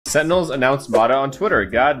Sentinels announced Mata on Twitter.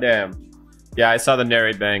 Goddamn. Yeah, I saw the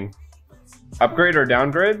narrate bang. Upgrade or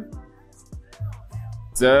downgrade?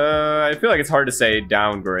 I feel like it's hard to say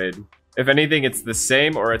downgrade. If anything, it's the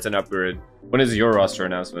same or it's an upgrade. When is your roster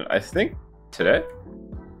announcement? I think today,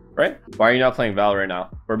 right? Why are you not playing Val right now?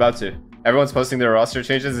 We're about to. Everyone's posting their roster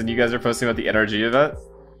changes and you guys are posting about the NRG event.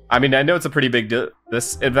 I mean, I know it's a pretty big deal.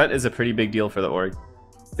 This event is a pretty big deal for the org. Do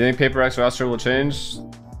you think Paper X roster will change?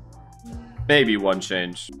 Maybe one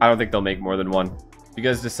change. I don't think they'll make more than one. You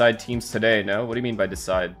guys decide teams today, no? What do you mean by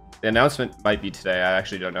decide? The announcement might be today. I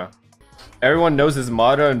actually don't know. Everyone knows his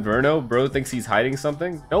Mata and Verno. Bro thinks he's hiding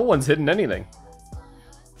something. No one's hidden anything.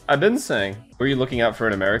 I've been saying. What are you looking out for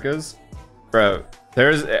in Americas? Bro,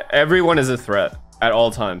 everyone is a threat at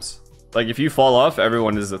all times. Like, if you fall off,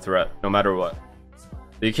 everyone is a threat, no matter what.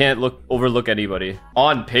 You can't overlook anybody.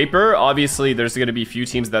 On paper, obviously, there's going to be few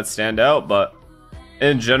teams that stand out, but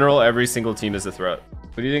in general, every single team is a threat.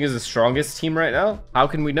 Who do you think is the strongest team right now? How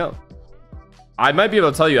can we know? I might be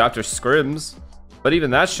able to tell you after scrims, but even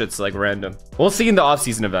that shit's like random. We'll see in the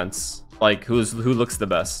off-season events, like who looks the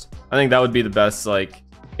best. I think that would be the best like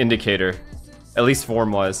indicator, at least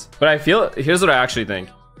form-wise. But I feel, here's what I actually think.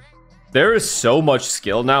 There is so much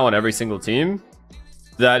skill now on every single team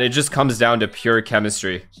that it just comes down to pure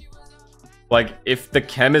chemistry. Like, if the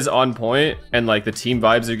chem is on point and like the team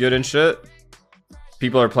vibes are good and shit,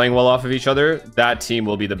 people are playing well off of each other, that team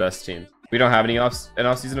will be the best team. We don't have an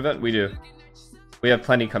off-season event? We do. We have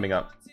plenty coming up.